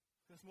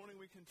This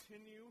morning we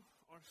continue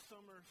our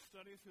summer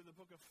study through the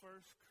book of 1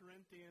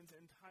 Corinthians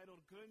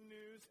entitled Good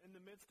News in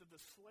the Midst of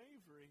the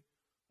Slavery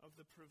of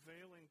the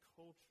Prevailing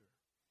Culture.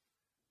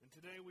 And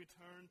today we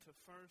turn to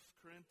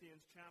 1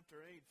 Corinthians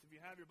chapter 8. So if you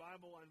have your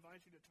Bible, I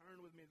invite you to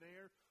turn with me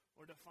there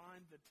or to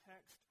find the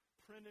text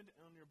printed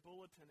on your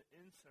bulletin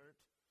insert.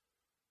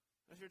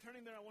 As you're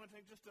turning there, I want to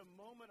take just a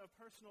moment of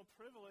personal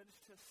privilege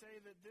to say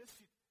that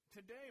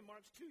today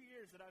marks 2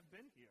 years that I've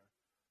been here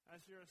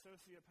as your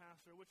associate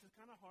pastor, which is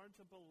kind of hard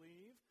to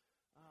believe.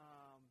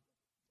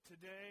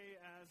 Today,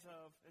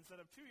 instead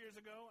of 2 years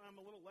ago, I'm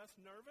a little less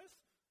nervous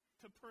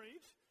to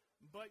preach,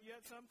 but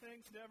yet some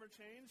things never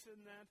changed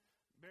in that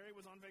Barry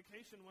was on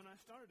vacation when I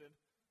started,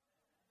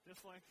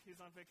 just like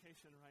he's on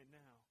vacation right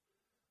now.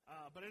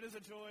 But it is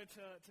a joy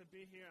to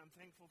be here. I'm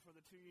thankful for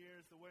the 2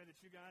 years, the way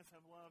that you guys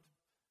have loved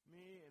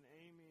me and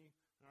Amy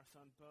and our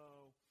son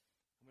Bo,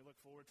 and we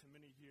look forward to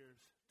many years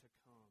to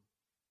come.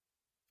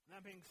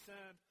 That being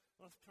said,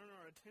 let's turn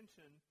our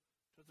attention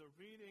to the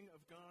reading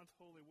of God's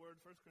holy word,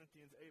 1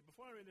 Corinthians 8.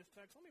 Before I read this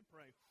text, let me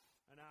pray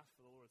and ask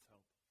for the Lord's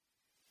help.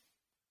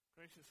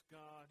 Gracious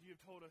God, you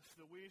have told us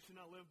that we should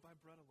not live by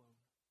bread alone,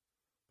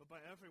 but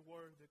by every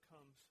word that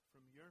comes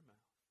from your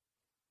mouth.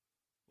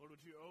 Lord,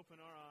 would you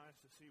open our eyes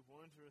to see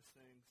wondrous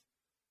things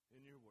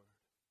in your word?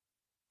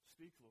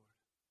 Speak, Lord,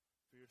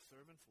 for your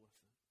servants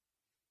listen.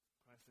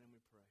 In Christ's name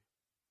we pray.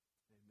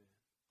 Amen.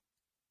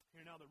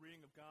 Hear now the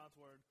reading of God's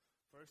word,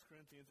 1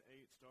 Corinthians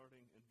 8,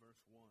 starting in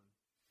verse 1.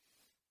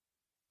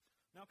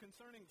 Now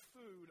concerning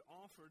food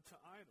offered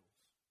to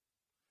idols,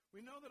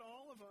 we know that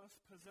all of us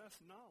possess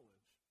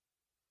knowledge.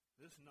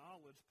 This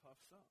knowledge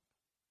puffs up,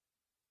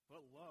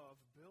 but love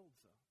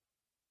builds up.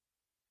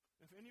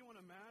 If anyone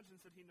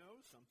imagines that he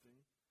knows something,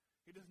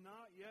 he does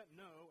not yet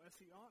know as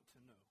he ought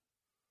to know.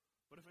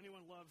 But if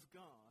anyone loves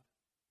God,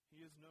 he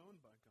is known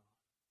by God.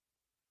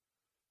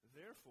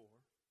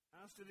 Therefore,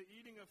 as to the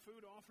eating of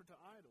food offered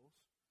to idols,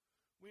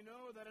 we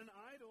know that an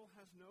idol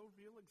has no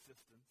real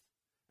existence,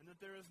 and that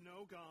there is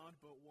no God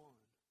but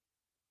one.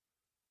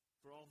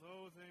 For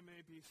although there may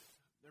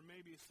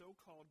be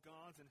so-called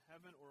gods in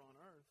heaven or on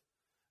earth,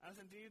 as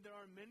indeed there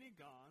are many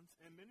gods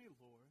and many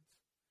lords,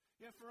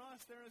 yet for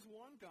us there is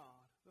one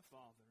God, the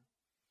Father,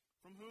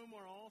 from whom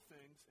are all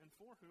things and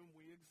for whom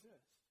we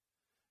exist,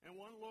 and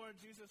one Lord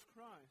Jesus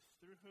Christ,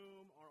 through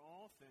whom are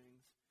all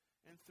things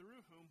and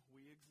through whom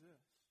we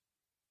exist.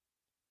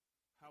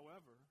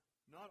 However,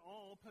 not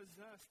all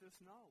possess this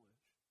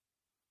knowledge,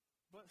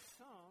 but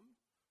some,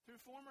 through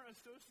former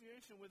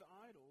association with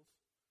idols,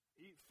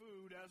 eat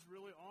food as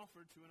really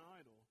offered to an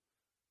idol,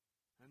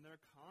 and their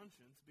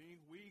conscience,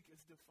 being weak,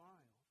 is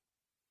defiled.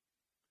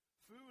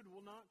 Food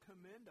will not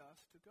commend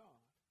us to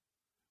God.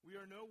 We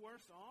are no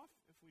worse off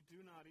if we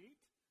do not eat,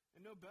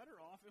 and no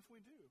better off if we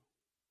do.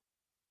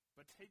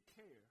 But take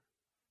care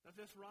that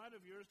this right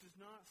of yours does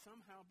not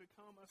somehow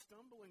become a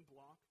stumbling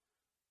block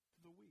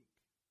to the weak.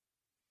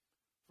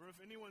 For if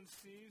anyone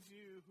sees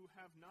you who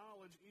have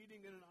knowledge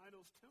eating in an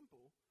idol's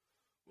temple,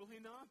 will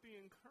he not be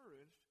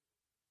encouraged,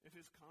 if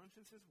his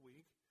conscience is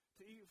weak,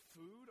 to eat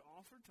food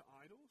offered to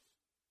idols?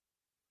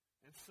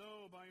 And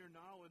so, by your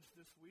knowledge,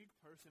 this weak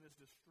person is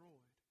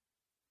destroyed,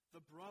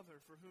 the brother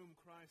for whom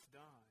Christ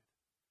died.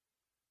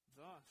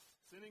 Thus,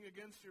 sinning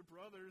against your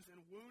brothers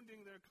and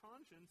wounding their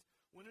conscience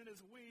when it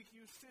is weak,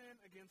 you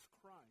sin against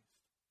Christ.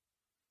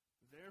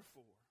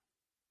 Therefore,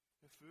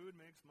 if food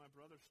makes my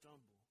brother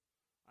stumble,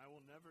 I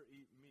will never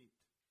eat meat,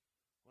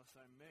 lest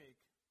I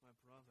make my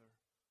brother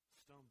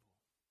stumble.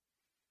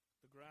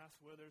 The grass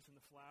withers and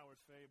the flowers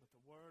fade, but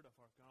the word of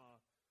our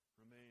God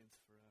remains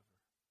forever.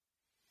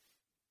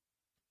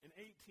 In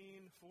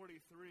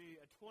 1843,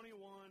 a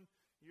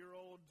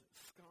 21-year-old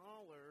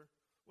scholar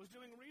was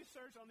doing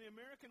research on the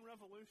American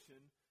Revolution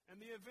and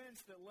the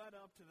events that led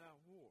up to that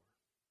war.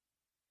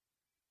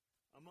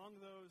 Among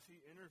those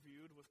he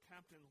interviewed was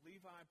Captain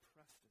Levi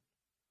Preston,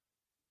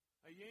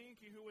 a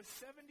Yankee who was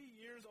 70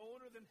 years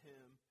older than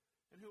him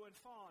and who had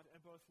fought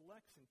at both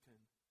Lexington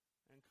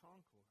and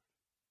Concord.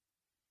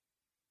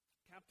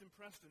 Captain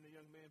Preston, the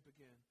young man,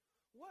 began,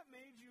 "What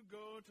made you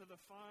go to the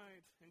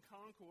fight in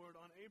Concord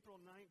on April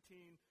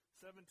 19,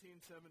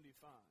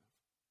 1775?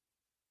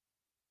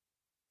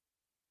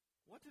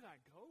 What did I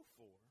go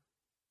for?"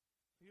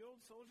 The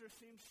old soldier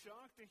seemed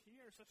shocked to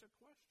hear such a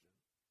question.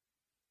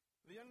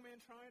 The young man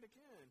tried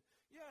again.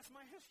 "Yes,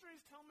 my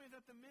histories tell me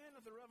that the men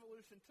of the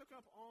Revolution took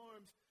up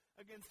arms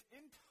against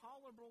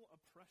intolerable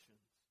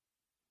oppressions."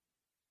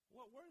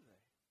 What were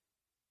they?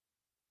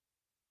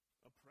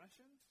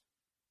 Oppressions?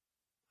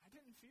 I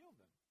didn't feel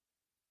them.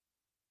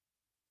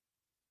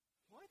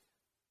 What?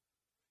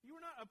 You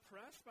were not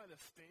oppressed by the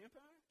Stamp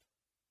Act?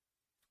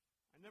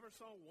 I never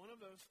saw one of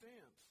those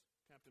stamps,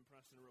 Captain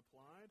Preston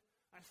replied.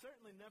 I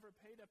certainly never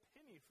paid a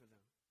penny for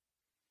them.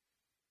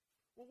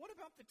 Well, what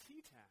about the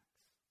tea tax?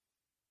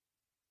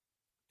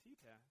 Tea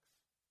tax?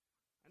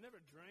 I never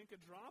drank a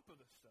drop of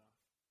the stuff,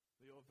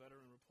 the old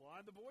veteran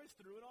replied. The boys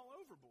threw it all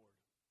overboard.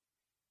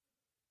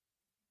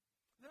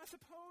 Then I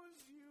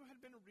suppose you had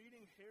been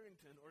reading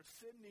Harrington or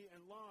Sidney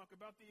and Locke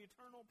about the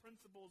eternal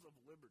principles of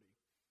liberty.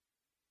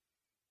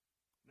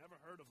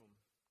 Never heard of them,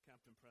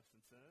 Captain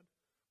Preston said.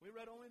 We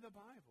read only the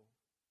Bible,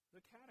 the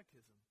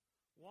Catechism,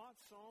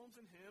 Watts' Psalms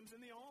and Hymns, and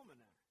the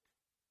Almanac.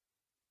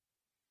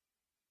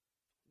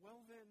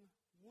 Well then,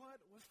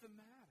 what was the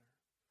matter?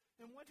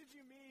 And what did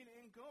you mean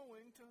in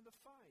going to the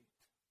fight?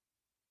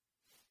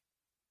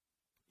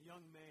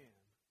 Young man,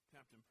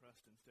 Captain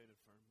Preston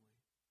stated firmly.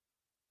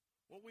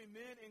 What we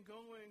meant in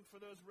going for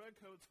those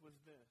redcoats was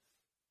this.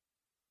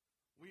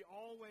 We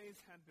always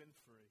had been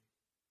free,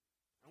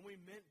 and we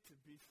meant to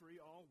be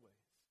free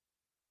always.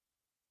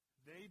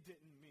 They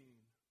didn't mean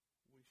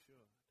we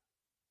should.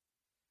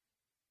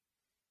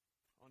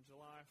 On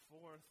July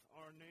 4th,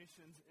 our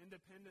nation's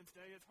Independence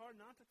Day, it's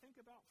hard not to think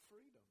about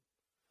freedom.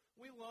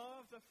 We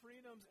love the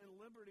freedoms and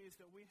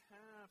liberties that we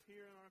have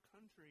here in our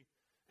country,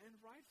 and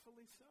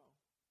rightfully so.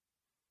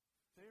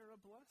 They are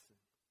a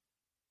blessing.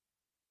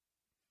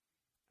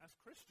 As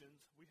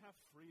Christians, we have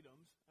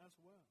freedoms as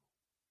well.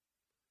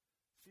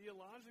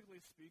 Theologically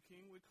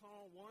speaking, we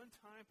call one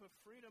type of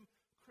freedom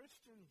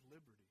Christian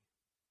liberty.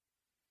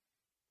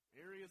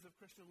 Areas of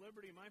Christian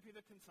liberty might be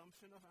the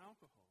consumption of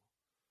alcohol,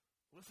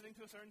 listening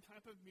to a certain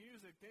type of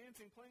music,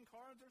 dancing, playing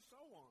cards, or so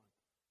on.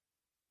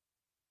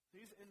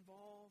 These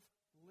involve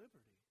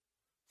liberty.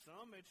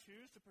 Some may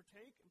choose to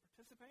partake and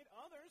participate,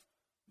 others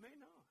may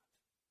not.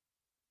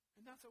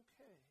 And that's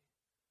okay,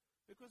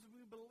 because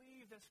we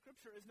believe that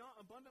Scripture is not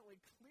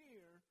abundantly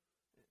clear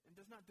and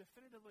does not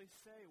definitively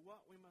say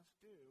what we must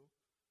do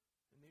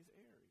in these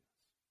areas.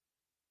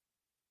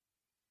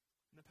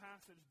 In the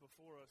passage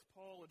before us,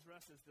 Paul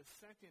addresses the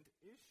second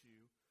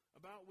issue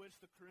about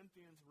which the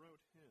Corinthians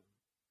wrote him.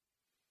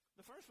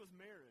 The first was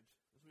marriage,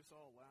 as we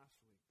saw last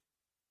week.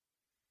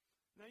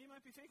 Now you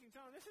might be thinking,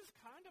 John, this is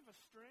kind of a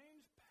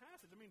strange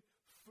passage. I mean,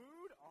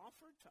 food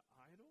offered to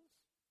idols?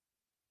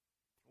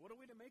 What are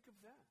we to make of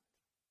that?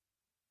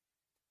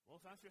 Well,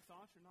 if that's your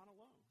thoughts, you're not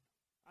alone.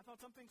 I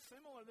thought something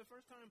similar the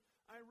first time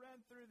I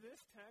read through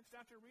this text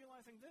after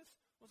realizing this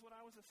was what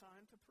I was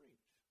assigned to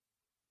preach.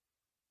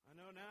 I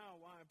know now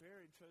why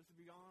Barry chose to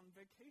be on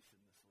vacation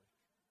this week.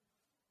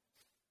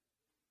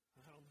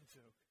 I only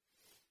joke.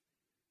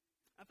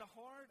 At the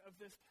heart of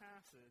this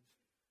passage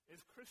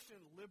is Christian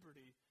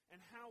liberty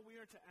and how we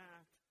are to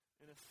act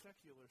in a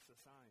secular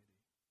society.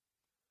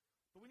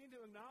 But we need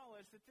to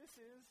acknowledge that this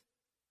is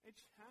a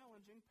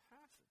challenging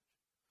passage.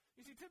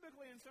 You see,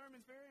 typically in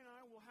sermons, Barry and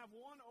I will have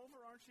one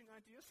overarching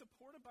idea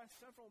supported by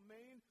several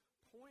main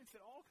points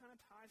that all kind of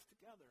ties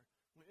together.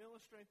 We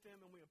illustrate them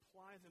and we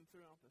apply them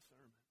throughout the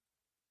sermon.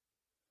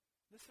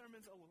 This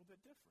sermon's a little bit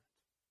different.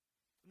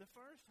 In the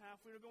first half,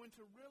 we are going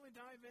to really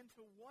dive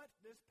into what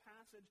this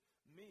passage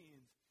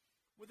means,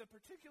 with a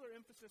particular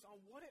emphasis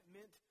on what it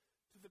meant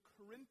to the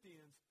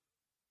Corinthians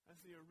as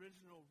the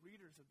original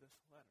readers of this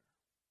letter.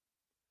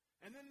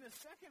 And then in the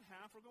second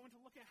half, we're going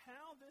to look at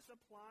how this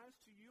applies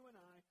to you and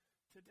I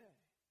today.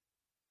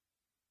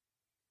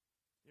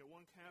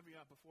 One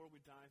caveat before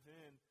we dive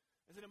in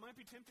is that it might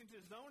be tempting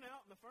to zone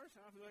out in the first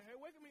half and be like, hey,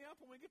 wake me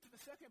up when we get to the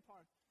second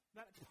part.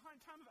 That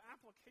time of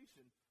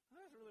application,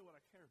 that's really what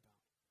I care about.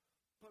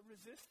 But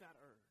resist that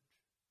urge.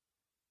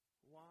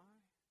 Why?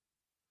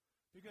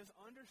 Because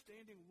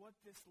understanding what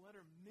this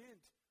letter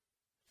meant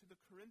to the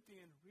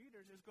Corinthian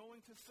readers is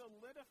going to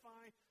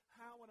solidify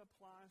how it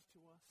applies to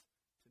us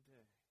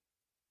today.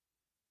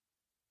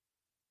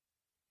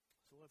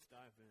 So let's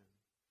dive in.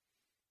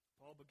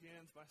 Paul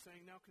begins by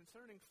saying, now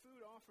concerning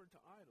food offered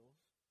to idols,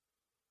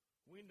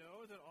 we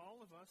know that all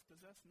of us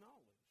possess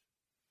knowledge.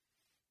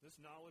 This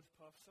knowledge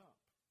puffs up,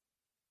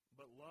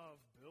 but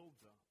love builds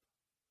up.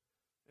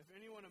 If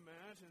anyone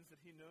imagines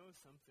that he knows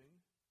something,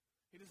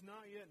 he does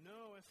not yet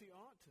know as he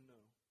ought to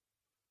know.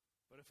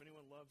 But if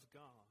anyone loves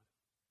God,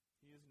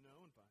 he is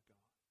known by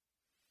God.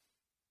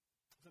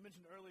 As I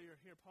mentioned earlier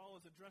here, Paul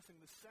is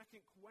addressing the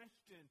second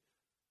question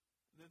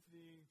that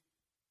the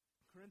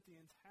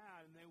Corinthians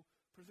had, and they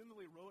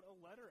presumably wrote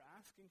a letter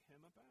asking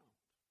him about.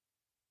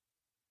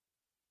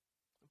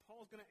 And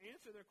Paul's going to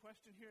answer their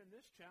question here in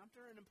this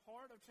chapter and in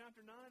part of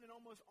chapter 9 and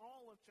almost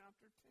all of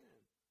chapter 10.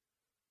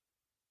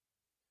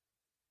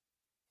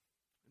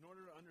 In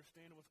order to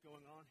understand what's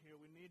going on here,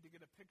 we need to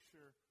get a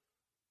picture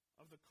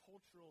of the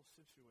cultural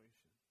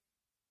situation.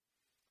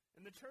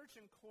 In the church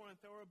in Corinth,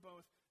 there were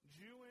both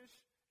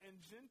Jewish and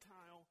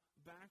Gentile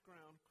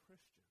background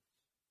Christians.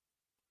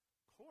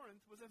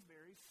 Corinth was a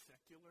very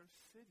secular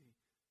city,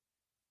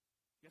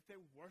 yet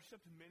they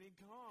worshipped many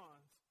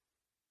gods.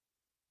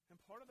 And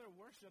part of their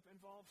worship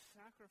involved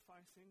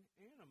sacrificing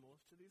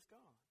animals to these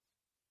gods.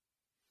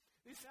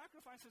 These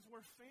sacrifices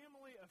were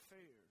family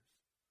affairs.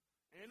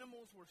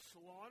 Animals were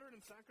slaughtered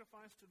and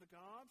sacrificed to the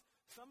gods.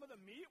 Some of the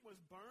meat was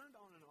burned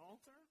on an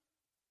altar.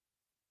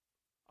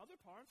 Other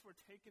parts were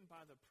taken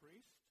by the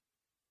priest.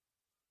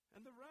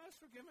 And the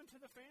rest were given to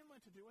the family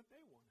to do what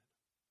they wanted.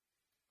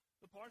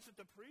 The parts that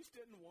the priest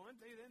didn't want,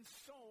 they then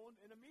sold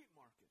in a meat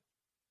market.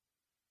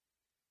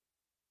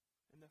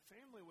 And the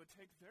family would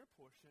take their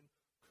portion,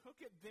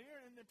 cook it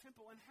there in the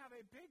temple, and have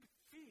a big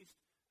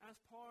feast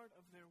as part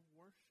of their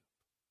worship.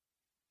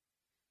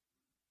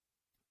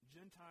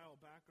 Gentile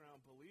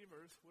background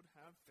believers would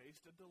have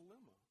faced a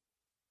dilemma.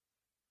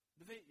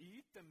 Do they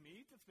eat the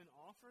meat that's been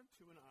offered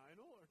to an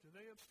idol, or do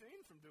they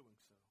abstain from doing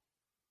so?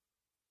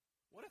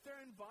 What if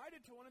they're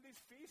invited to one of these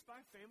feasts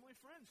by family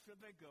friends? Should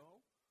they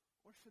go,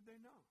 or should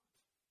they not?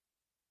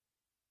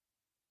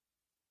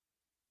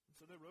 And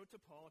so they wrote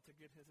to Paul to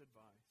get his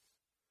advice.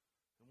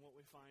 And what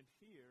we find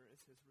here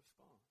is his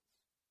response.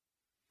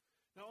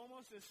 Now,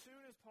 almost as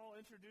soon as Paul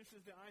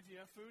introduces the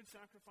idea of food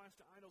sacrificed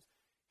to idols,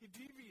 he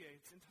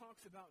deviates and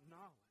talks about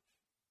knowledge.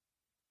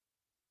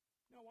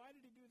 Now, why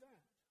did he do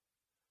that?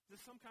 Is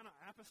this some kind of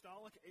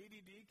apostolic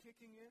ADD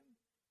kicking in?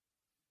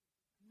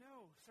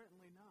 No,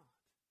 certainly not.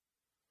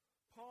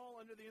 Paul,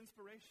 under the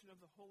inspiration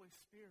of the Holy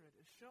Spirit,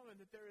 is showing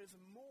that there is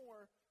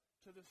more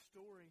to the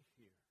story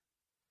here.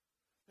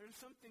 There's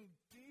something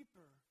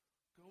deeper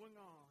going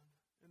on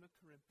in the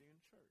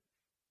Corinthian church.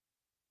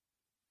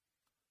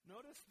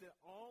 Notice that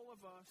all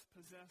of us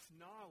possess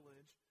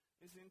knowledge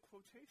is in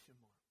quotation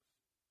marks.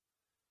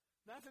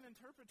 That's an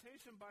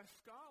interpretation by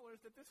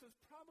scholars that this is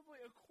probably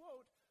a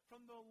quote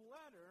from the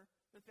letter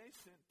that they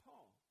sent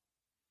Paul.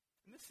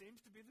 And this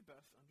seems to be the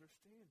best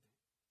understanding.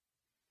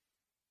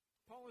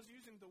 Paul is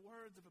using the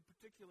words of a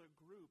particular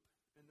group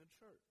in the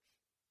church.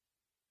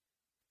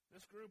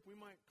 This group, we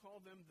might call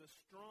them the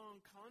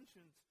strong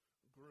conscience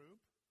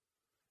group.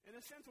 In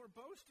a sense, we're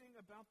boasting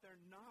about their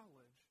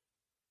knowledge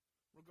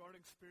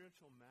regarding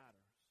spiritual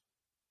matters.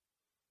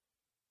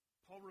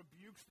 Paul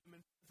rebukes them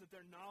and says that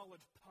their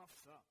knowledge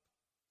puffs up.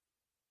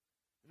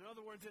 In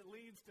other words, it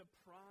leads to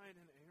pride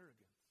and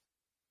arrogance.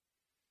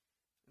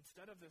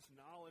 Instead of this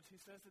knowledge, he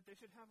says that they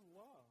should have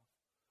love.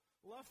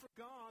 Love for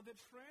God that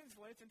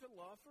translates into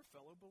love for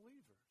fellow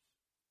believers.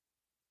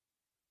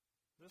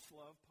 This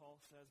love, Paul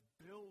says,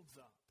 builds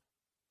up,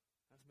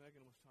 as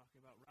Megan was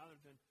talking about, rather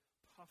than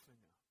puffing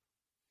up.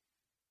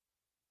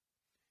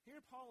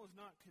 Here, Paul is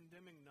not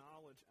condemning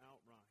knowledge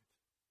outright.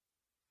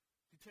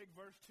 If you take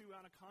verse 2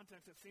 out of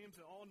context, it seems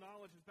that all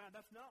knowledge is bad.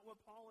 That's not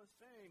what Paul is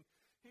saying.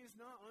 He's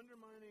not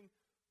undermining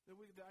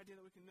the idea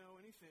that we can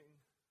know anything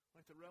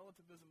like the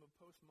relativism of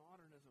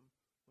postmodernism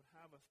would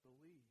have us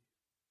believe.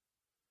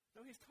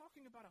 No, he's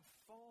talking about a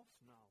false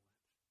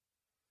knowledge.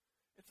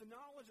 It's a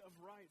knowledge of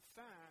right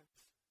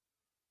facts,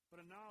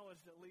 but a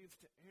knowledge that leads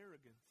to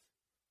arrogance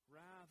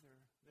rather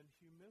than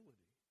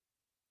humility.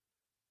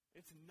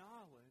 It's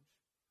knowledge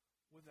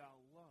without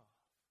love.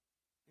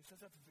 He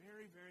says that's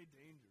very, very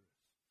dangerous.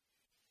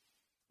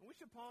 And we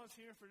should pause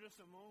here for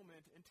just a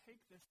moment and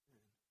take this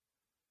in.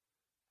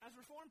 As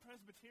Reformed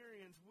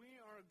Presbyterians, we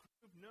are a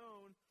group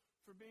known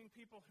for being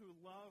people who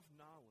love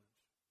knowledge.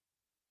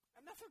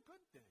 And that's a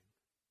good thing.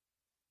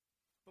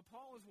 But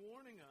Paul is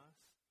warning us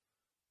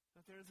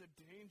that there is a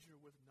danger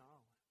with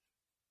knowledge.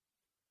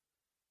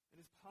 It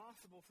is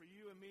possible for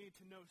you and me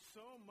to know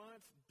so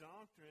much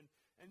doctrine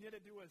and yet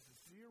it do us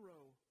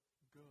zero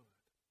good.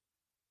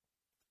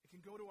 It can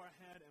go to our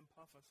head and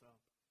puff us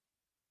up.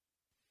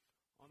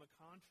 On the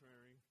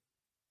contrary,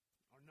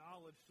 our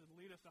knowledge should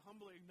lead us to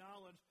humbly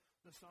acknowledge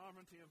the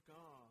sovereignty of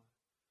God,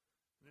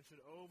 and it should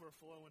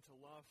overflow into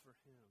love for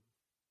him.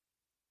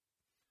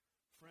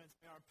 Friends,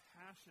 may our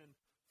passion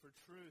for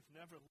truth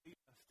never lead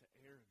us to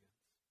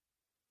arrogance.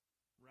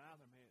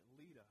 Rather, may it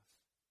lead us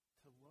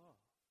to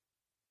love.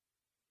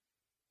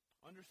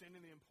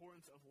 Understanding the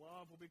importance of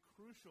love will be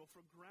crucial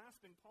for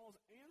grasping Paul's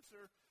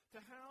answer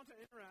to how to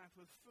interact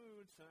with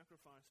food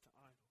sacrificed to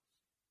idols.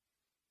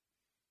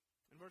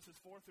 In verses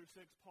 4 through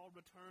 6, Paul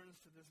returns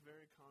to this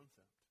very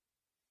concept.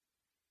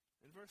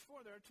 In verse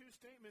 4, there are two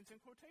statements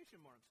in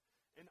quotation marks.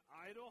 An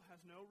idol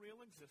has no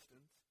real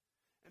existence,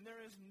 and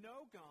there is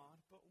no God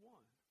but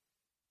one.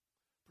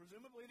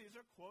 Presumably, these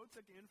are quotes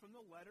again from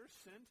the letter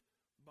sent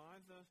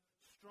by the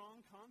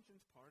strong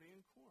conscience party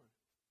in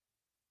Corinth.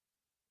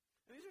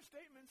 And these are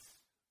statements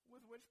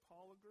with which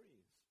Paul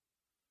agrees.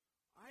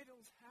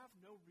 Idols have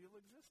no real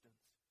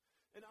existence.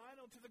 An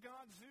idol to the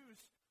god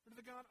Zeus, or to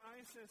the god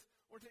Isis,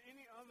 or to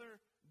any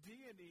other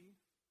deity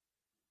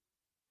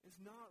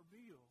is not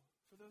real,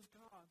 for those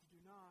gods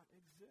do not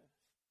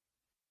exist.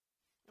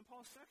 And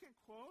Paul's second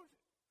quote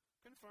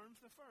confirms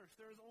the first.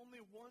 There is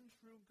only one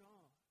true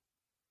God.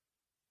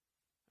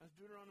 As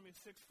Deuteronomy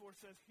 6:4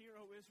 says, "Hear,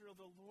 O Israel,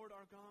 the Lord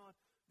our God,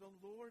 the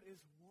Lord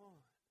is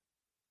one."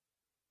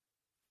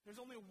 There's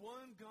only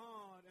one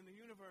God in the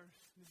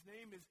universe. His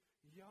name is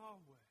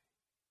Yahweh.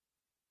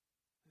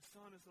 His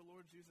Son is the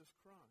Lord Jesus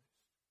Christ.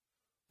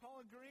 Paul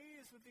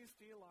agrees with these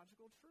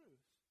theological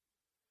truths.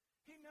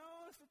 He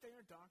knows that they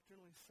are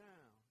doctrinally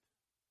sound.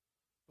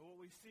 But what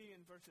we see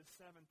in verses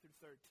 7 through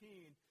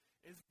 13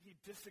 is he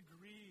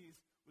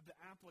disagrees with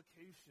the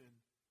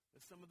application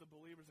that some of the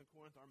believers in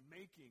Corinth are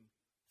making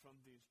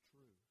from these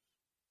truths.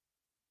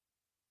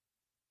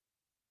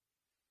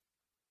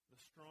 The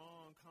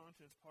strong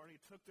conscience party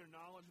took their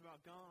knowledge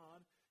about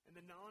God and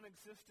the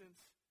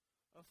non-existence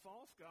of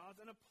false gods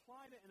and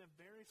applied it in a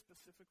very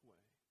specific way.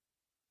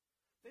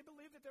 They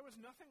believed that there was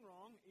nothing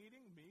wrong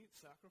eating meat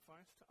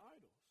sacrificed to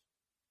idols.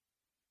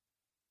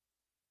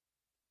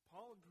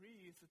 Paul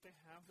agrees that they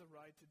have the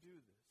right to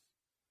do this.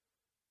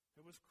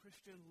 There was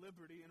Christian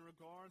liberty in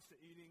regards to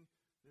eating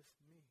this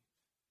meat.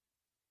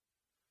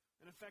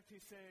 In effect,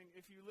 he's saying,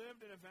 if you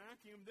lived in a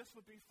vacuum, this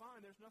would be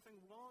fine. There's nothing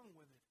wrong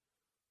with it.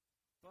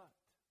 But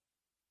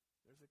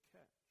there's a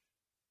catch.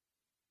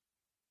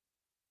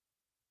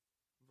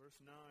 Verse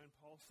 9,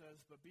 Paul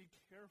says, but be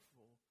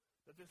careful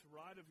that this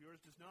right of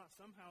yours does not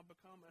somehow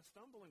become a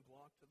stumbling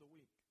block to the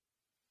weak.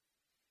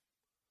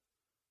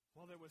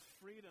 While there was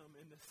freedom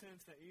in the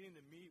sense that eating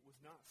the meat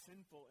was not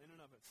sinful in and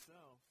of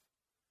itself,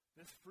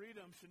 this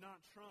freedom should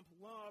not trump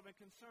love and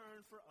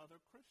concern for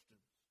other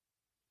Christians.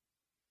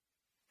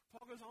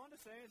 Paul goes on to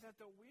say that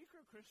the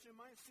weaker Christian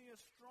might see a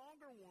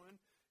stronger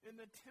one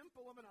in the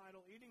temple of an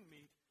idol eating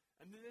meat,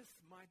 and this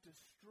might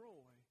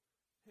destroy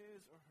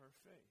his or her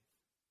faith.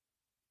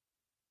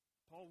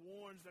 Paul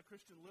warns that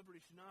Christian liberty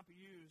should not be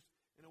used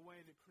in a way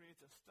that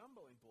creates a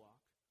stumbling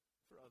block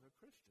for other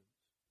Christians.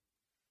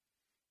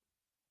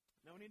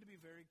 Now we need to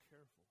be very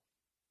careful.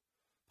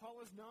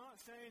 Paul is not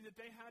saying that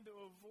they had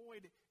to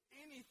avoid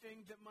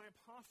anything that might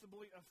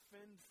possibly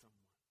offend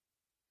someone.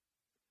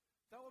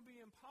 That would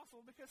be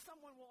impossible because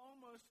someone will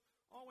almost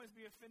always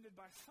be offended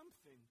by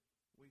something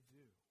we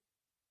do.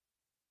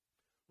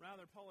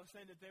 Rather, Paul is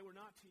saying that they were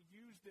not to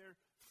use their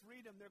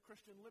freedom, their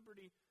Christian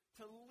liberty,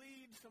 to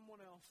lead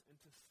someone else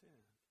into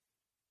sin.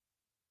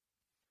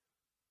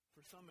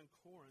 For some in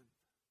Corinth,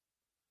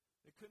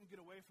 they couldn't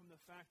get away from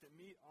the fact that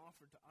meat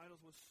offered to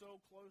idols was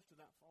so close to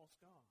that false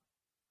god.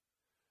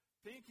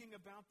 Thinking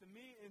about the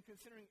meat and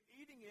considering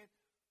eating it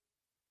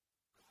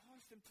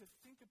caused them to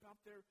think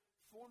about their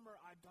former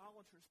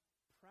idolatrous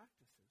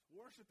practices,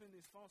 worshiping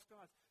these false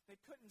gods. They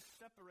couldn't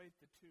separate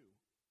the two,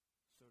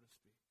 so to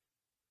speak,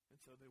 and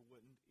so they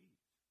wouldn't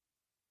eat.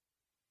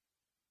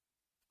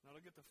 Now, to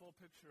get the full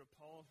picture of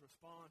Paul's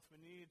response, we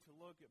need to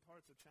look at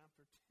parts of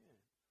chapter 10.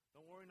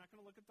 Don't worry, we're not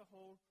going to look at the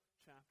whole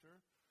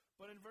chapter.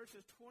 But in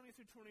verses 20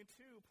 through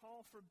 22,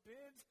 Paul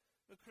forbids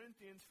the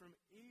Corinthians from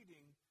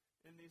eating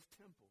in these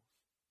temples.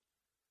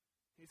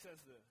 He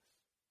says this,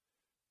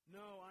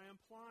 no, I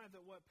imply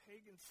that what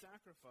pagans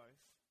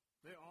sacrifice,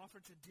 they offer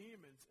to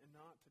demons and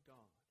not to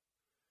God.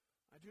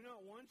 I do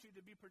not want you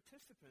to be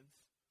participants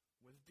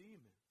with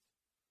demons.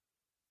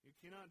 You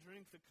cannot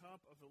drink the cup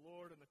of the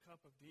Lord and the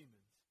cup of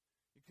demons.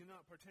 You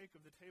cannot partake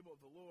of the table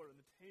of the Lord and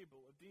the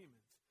table of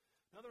demons.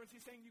 In other words,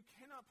 he's saying you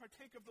cannot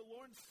partake of the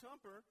Lord's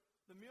Supper,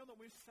 the meal that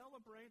we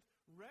celebrate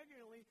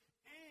regularly,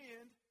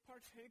 and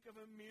partake of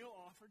a meal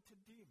offered to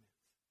demons.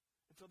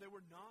 And so they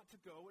were not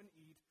to go and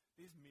eat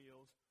these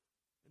meals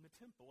in the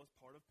temple as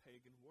part of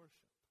pagan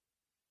worship.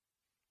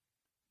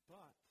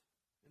 But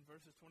in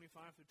verses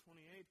 25 through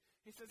 28,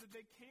 he says that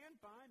they can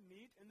buy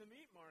meat in the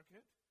meat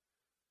market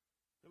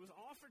that was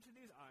offered to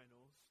these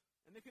idols,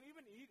 and they can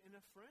even eat in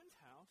a friend's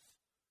house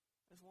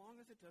as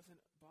long as it doesn't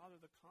bother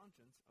the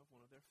conscience of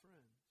one of their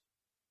friends.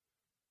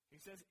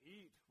 He says,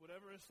 eat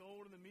whatever is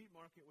sold in the meat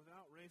market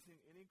without raising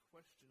any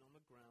question on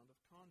the ground of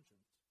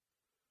conscience.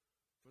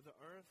 For the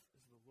earth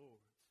is the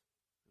Lord's,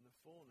 and the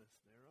fullness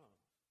thereof.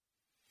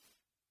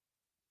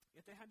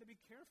 Yet they had to be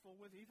careful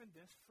with even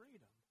this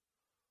freedom.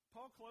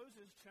 Paul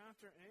closes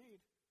chapter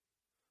 8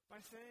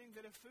 by saying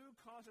that if food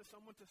causes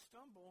someone to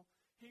stumble,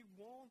 he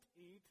won't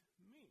eat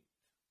meat.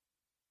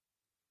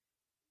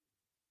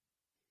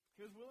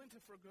 He was willing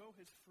to forgo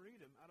his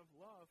freedom out of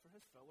love for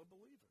his fellow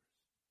believers.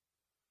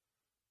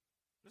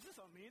 Does this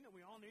all mean that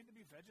we all need to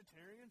be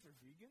vegetarians or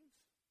vegans?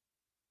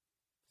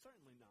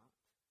 Certainly not.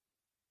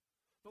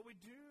 But we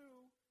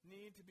do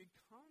need to be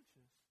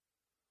conscious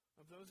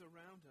of those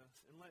around us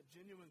and let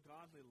genuine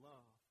godly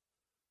love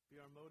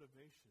be our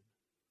motivation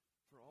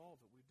for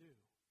all that we do.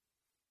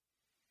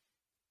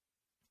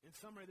 In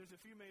summary, there's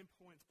a few main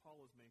points Paul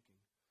is making.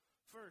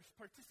 First,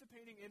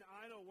 participating in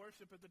idol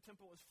worship at the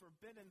temple is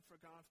forbidden for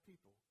God's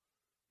people,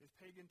 these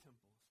pagan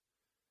temples.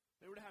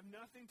 They were to have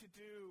nothing to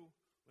do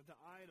with the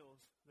idols,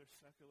 their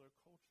secular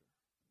culture.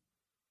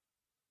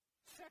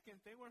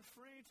 Second, they were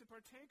free to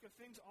partake of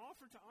things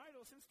offered to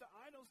idols since the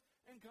idols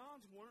and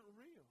gods weren't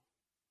real.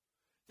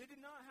 They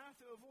did not have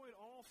to avoid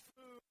all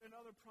food and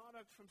other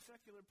products from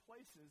secular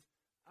places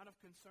out of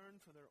concern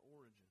for their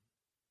origin.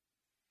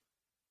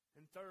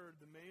 And third,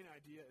 the main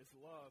idea is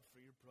love for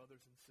your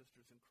brothers and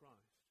sisters in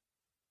Christ.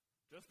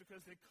 Just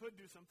because they could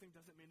do something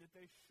doesn't mean that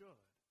they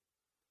should.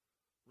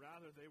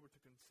 Rather, they were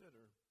to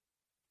consider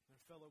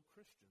their fellow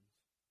Christians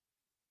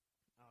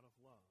out of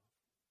love.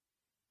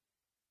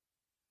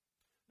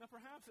 Now,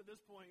 perhaps at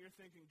this point you're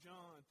thinking,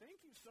 John,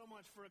 thank you so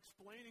much for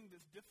explaining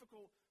this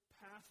difficult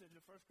passage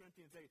of 1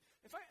 Corinthians 8.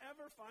 If I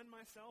ever find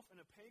myself in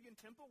a pagan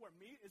temple where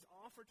meat is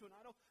offered to an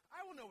idol,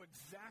 I will know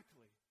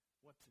exactly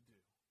what to do.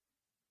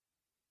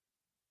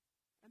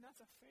 And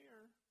that's a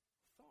fair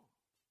thought.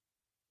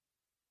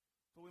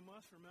 But we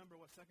must remember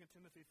what 2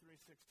 Timothy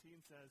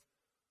 3:16 says.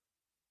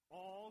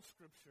 All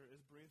Scripture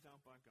is breathed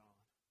out by God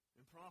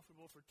and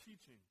profitable for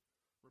teaching,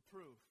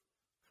 reproof,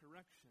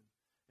 correction,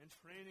 and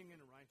training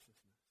in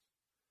righteousness.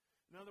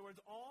 In other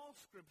words, all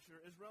Scripture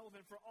is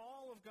relevant for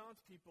all of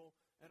God's people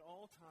at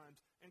all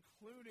times,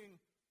 including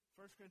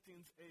 1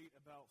 Corinthians 8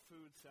 about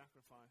food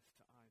sacrificed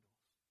to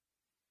idols.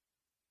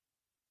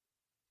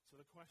 So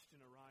the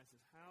question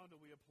arises, how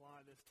do we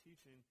apply this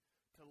teaching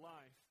to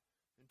life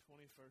in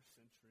 21st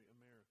century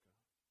America?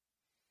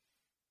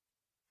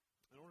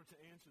 In order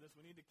to answer this,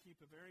 we need to keep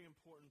a very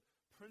important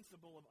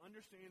principle of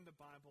understanding the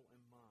Bible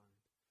in mind.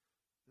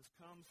 This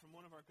comes from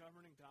one of our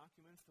governing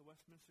documents, the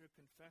Westminster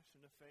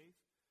Confession of Faith,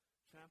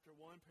 chapter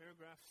 1,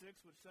 paragraph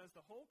 6, which says,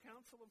 "The whole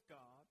counsel of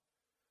God,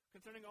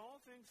 concerning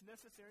all things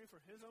necessary for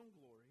his own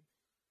glory,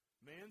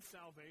 man's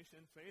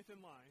salvation, faith,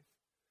 and life,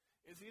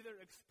 is either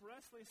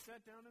expressly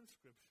set down in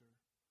Scripture,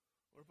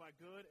 or by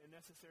good and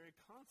necessary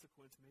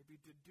consequence may be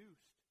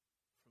deduced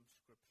from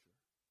Scripture."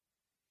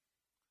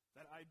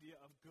 That idea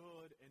of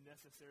good and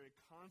necessary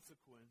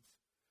consequence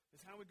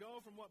is how we go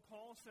from what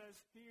Paul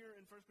says here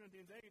in 1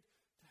 Corinthians 8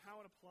 to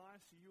how it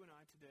applies to you and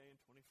I today in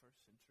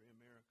 21st century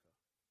America.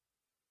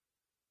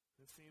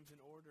 It seems in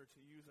order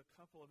to use a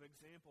couple of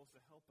examples to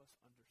help us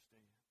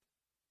understand.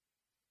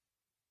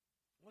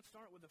 Let's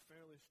start with a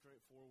fairly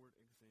straightforward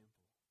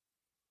example.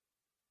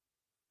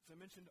 As I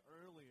mentioned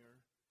earlier,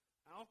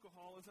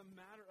 alcohol is a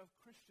matter of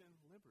Christian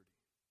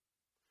liberty.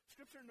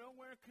 Scripture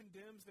nowhere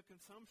condemns the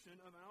consumption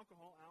of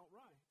alcohol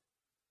outright.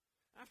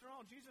 After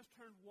all, Jesus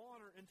turned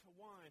water into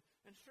wine,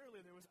 and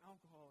surely there was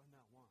alcohol in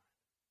that wine.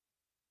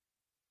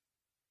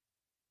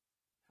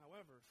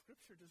 However,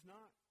 Scripture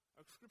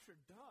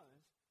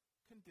does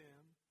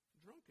condemn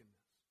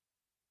drunkenness.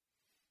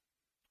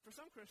 For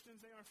some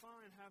Christians, they are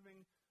fine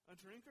having a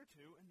drink or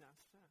two, and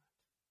that's that.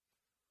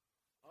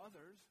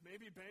 Others,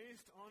 maybe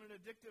based on an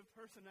addictive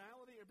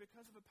personality or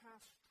because of a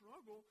past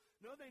struggle,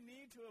 know they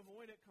need to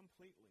avoid it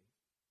completely.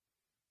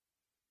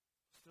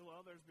 Still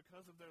others,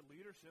 because of their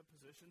leadership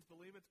positions,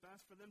 believe it's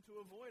best for them to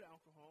avoid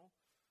alcohol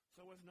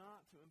so as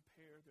not to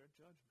impair their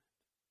judgment.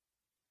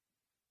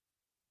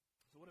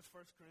 So what does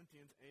 1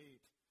 Corinthians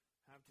 8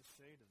 have to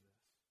say to this?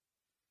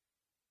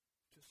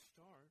 To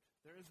start,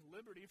 there is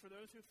liberty for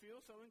those who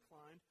feel so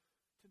inclined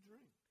to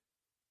drink.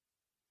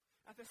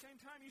 At the same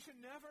time, you should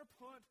never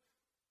put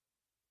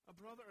a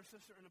brother or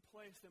sister in a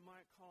place that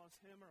might cause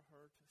him or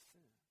her to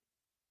sin.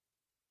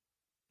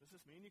 Does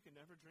this mean you can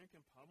never drink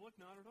in public?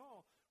 Not at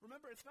all.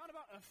 Remember, it's not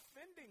about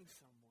offending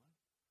someone.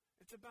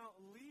 It's about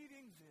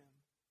leading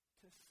them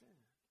to sin.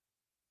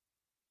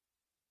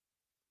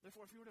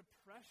 Therefore, if you were to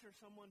pressure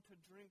someone to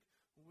drink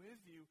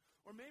with you,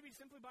 or maybe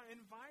simply by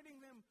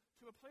inviting them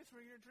to a place where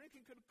you're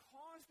drinking could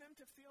cause them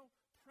to feel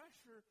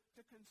pressure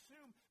to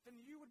consume, then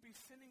you would be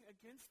sinning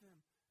against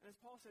them. And as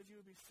Paul says, you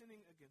would be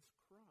sinning against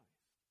Christ.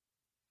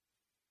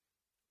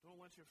 Don't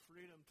let your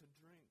freedom to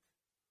drink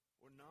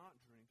or not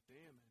drink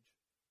damage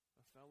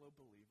a fellow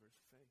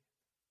believer's faith.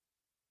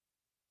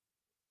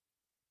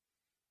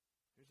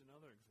 Here's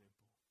another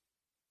example.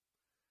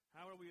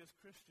 How are we as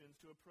Christians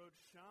to approach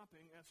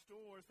shopping at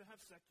stores that have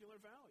secular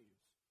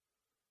values?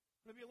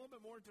 To be a little bit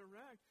more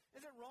direct,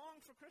 is it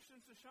wrong for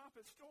Christians to shop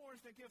at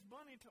stores that give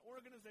money to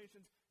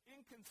organizations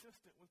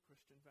inconsistent with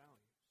Christian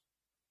values?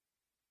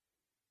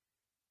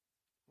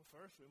 Well,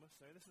 first we must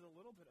say this is a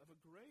little bit of a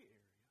gray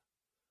area.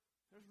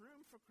 There's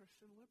room for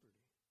Christian liberty.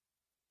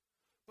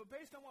 But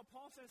based on what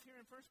Paul says here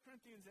in 1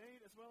 Corinthians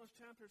 8, as well as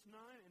chapters 9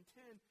 and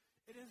 10,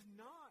 it is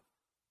not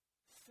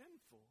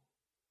sinful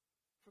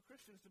for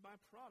Christians to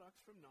buy products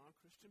from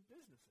non-Christian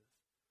businesses.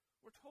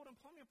 We're told in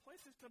plenty of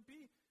places to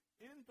be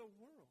in the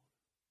world,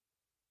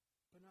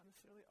 but not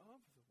necessarily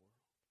of the world.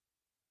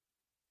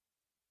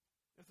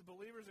 If the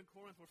believers in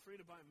Corinth were free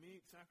to buy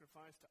meat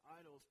sacrificed to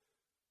idols,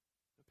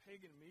 the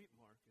pagan meat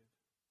market,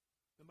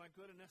 then by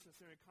good and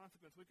necessary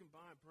consequence, we can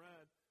buy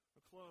bread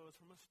or clothes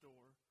from a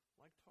store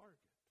like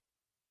Target.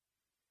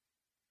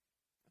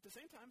 At the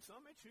same time,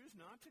 some may choose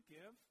not to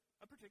give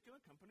a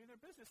particular company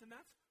their business, and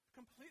that's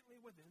completely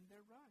within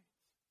their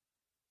rights.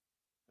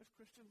 There's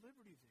Christian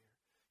liberty there.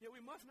 Yet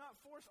we must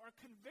not force our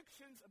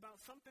convictions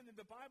about something that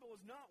the Bible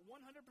is not 100%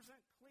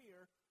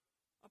 clear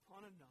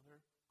upon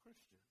another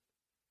Christian.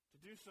 To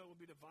do so would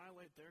be to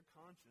violate their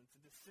conscience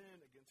and to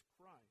sin against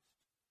Christ.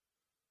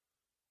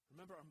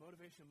 Remember, our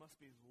motivation must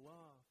be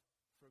love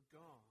for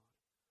God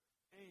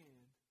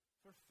and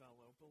for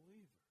fellow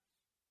believers.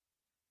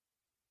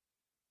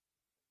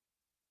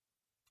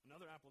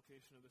 Another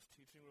application of this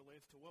teaching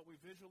relates to what we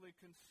visually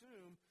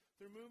consume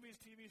through movies,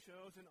 TV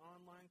shows, and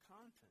online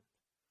content.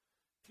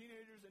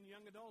 Teenagers and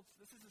young adults,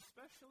 this is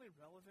especially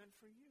relevant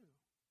for you.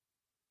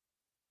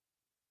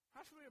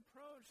 How should we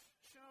approach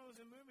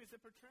shows and movies that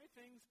portray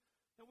things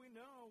that we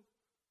know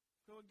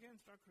go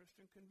against our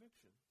Christian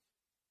convictions?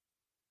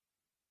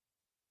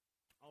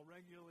 I'll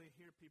regularly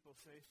hear people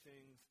say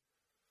things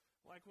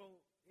like, well,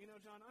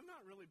 John, I'm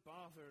not really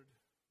bothered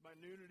by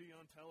nudity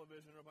on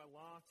television or by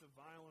lots of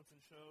violence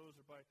in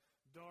shows or by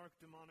dark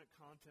demonic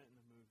content in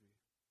the movie.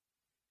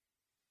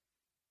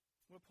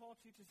 What Paul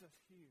teaches us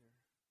here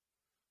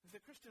is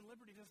that Christian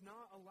liberty does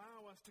not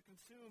allow us to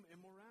consume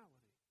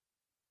immorality.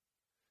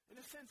 In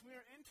a sense, we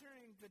are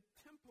entering the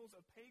temples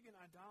of pagan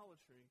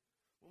idolatry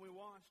when we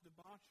watch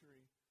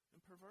debauchery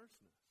and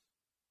perverseness.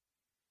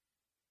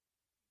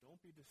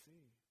 Don't be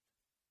deceived.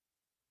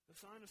 The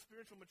sign of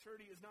spiritual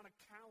maturity is not a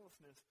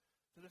callousness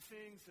to the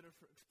things that are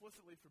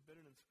explicitly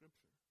forbidden in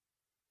Scripture.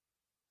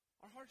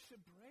 Our hearts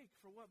should break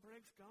for what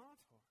breaks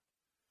God's heart.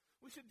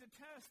 We should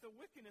detest the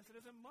wickedness that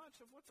is in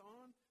much of what's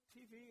on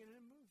TV and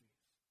in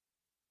movies.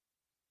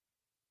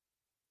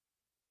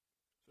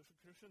 So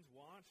should Christians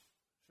watch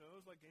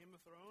shows like Game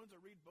of Thrones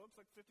or read books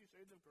like 50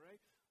 Shades of Grey?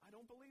 I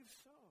don't believe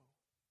so.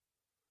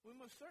 We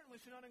most certainly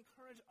should not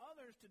encourage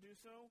others to do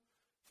so,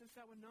 since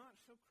that would not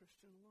show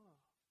Christian love.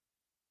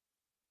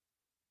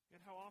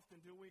 Yet how often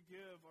do we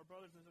give our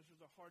brothers and sisters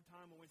a hard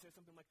time when we say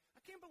something like,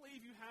 I can't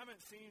believe you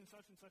haven't seen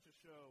such and such a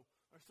show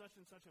or such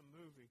and such a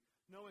movie,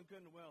 knowing good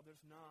and well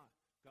there's not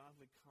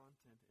godly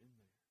content in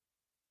there.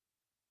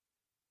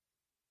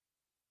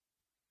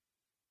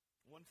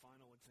 One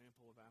final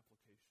example of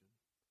application.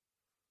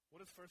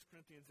 What does 1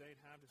 Corinthians 8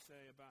 have to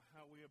say about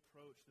how we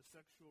approach the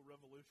sexual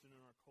revolution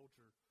in our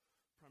culture,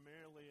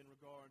 primarily in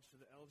regards to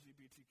the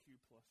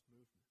LGBTQ plus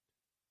movement?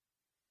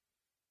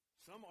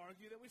 Some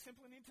argue that we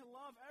simply need to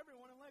love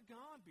everyone and let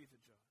God be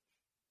the judge.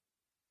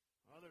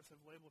 Others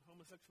have labeled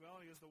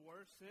homosexuality as the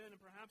worst sin and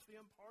perhaps the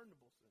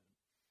unpardonable sin.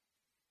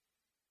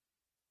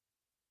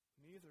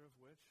 Neither of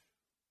which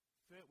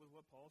fit with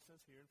what Paul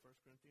says here in 1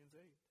 Corinthians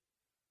 8.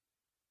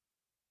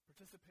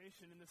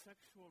 Participation in the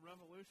sexual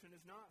revolution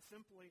is not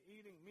simply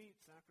eating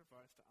meat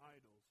sacrificed to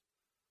idols.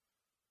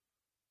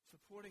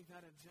 Supporting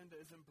that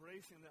agenda is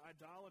embracing the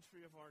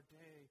idolatry of our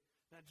day,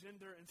 that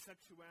gender and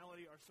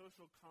sexuality are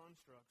social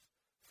constructs,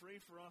 free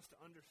for us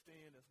to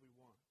understand as we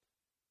want.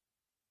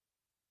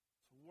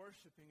 So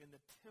worshiping in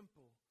the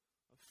temple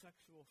of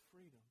sexual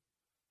freedom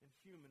and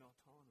human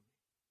autonomy.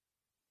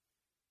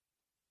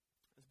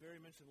 As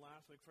Barry mentioned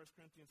last week, 1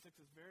 Corinthians 6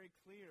 is very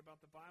clear about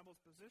the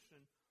Bible's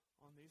position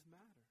on these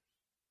matters.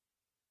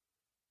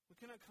 We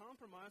cannot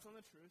compromise on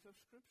the truth of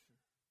Scripture.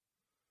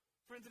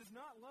 Friends, it is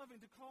not loving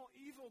to call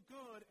evil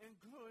good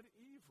and good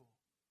evil.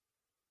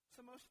 It's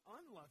the most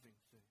unloving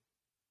thing.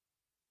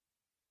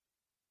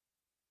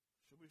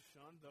 Should we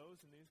shun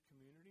those in these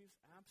communities?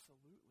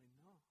 Absolutely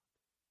not.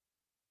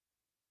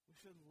 We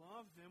should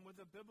love them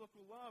with a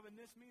biblical love, and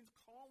this means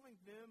calling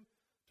them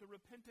to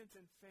repentance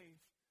and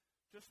faith,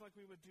 just like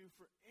we would do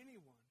for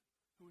anyone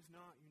who is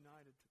not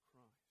united to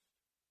Christ.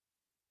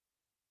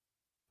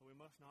 But we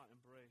must not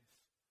embrace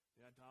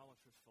the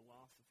idolatrous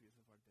philosophies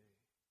of our day.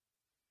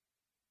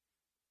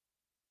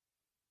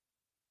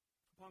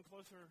 Upon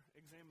closer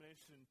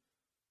examination,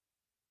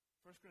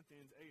 1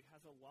 Corinthians 8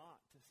 has a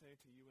lot to say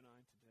to you and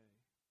I today.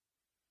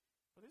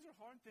 But these are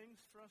hard things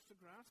for us to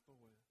grapple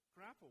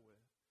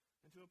with,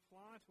 and to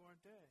apply to our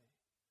day.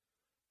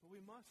 But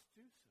we must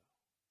do so.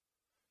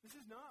 This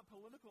is not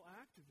political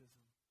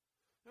activism.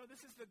 No,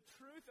 this is the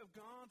truth of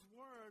God's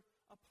word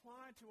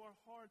applied to our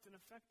hearts and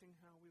affecting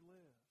how we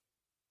live.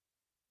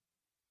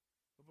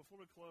 But before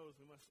we close,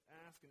 we must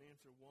ask and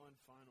answer one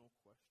final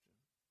question.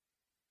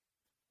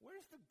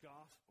 Where's the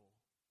gospel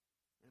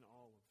in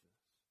all of this?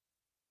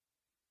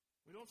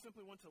 We don't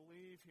simply want to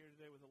leave here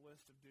today with a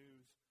list of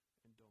do's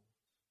and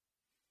don'ts.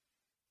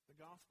 The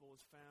gospel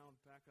is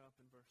found back up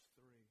in verse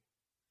 3.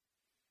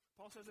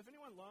 Paul says, if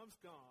anyone loves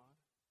God,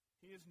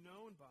 he is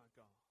known by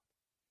God.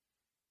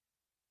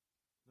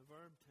 The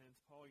verb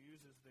tense Paul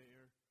uses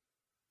there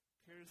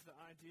carries the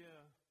idea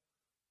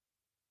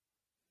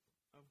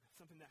of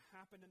something that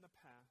happened in the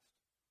past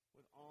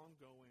with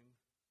ongoing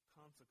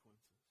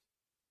consequences.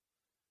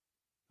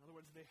 In other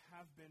words, they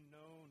have been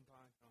known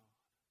by God.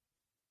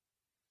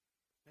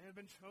 They have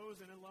been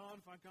chosen and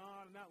loved by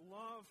God, and that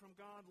love from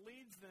God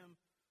leads them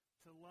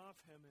to love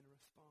him in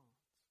response.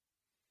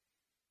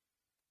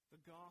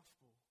 The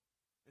gospel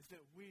is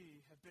that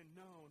we have been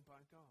known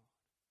by God.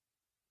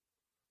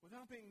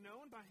 Without being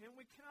known by him,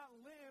 we cannot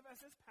live as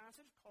this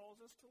passage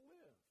calls us to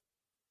live.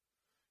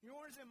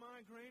 Yours and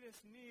my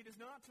greatest need is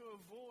not to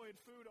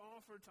avoid food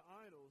offered to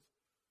idols,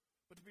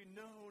 but to be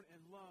known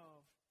and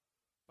loved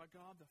by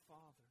God the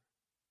Father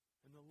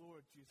and the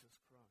Lord Jesus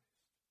Christ.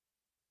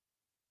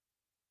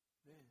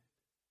 Then,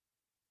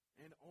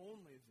 and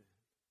only then,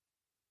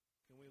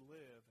 can we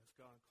live as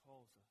God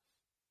calls us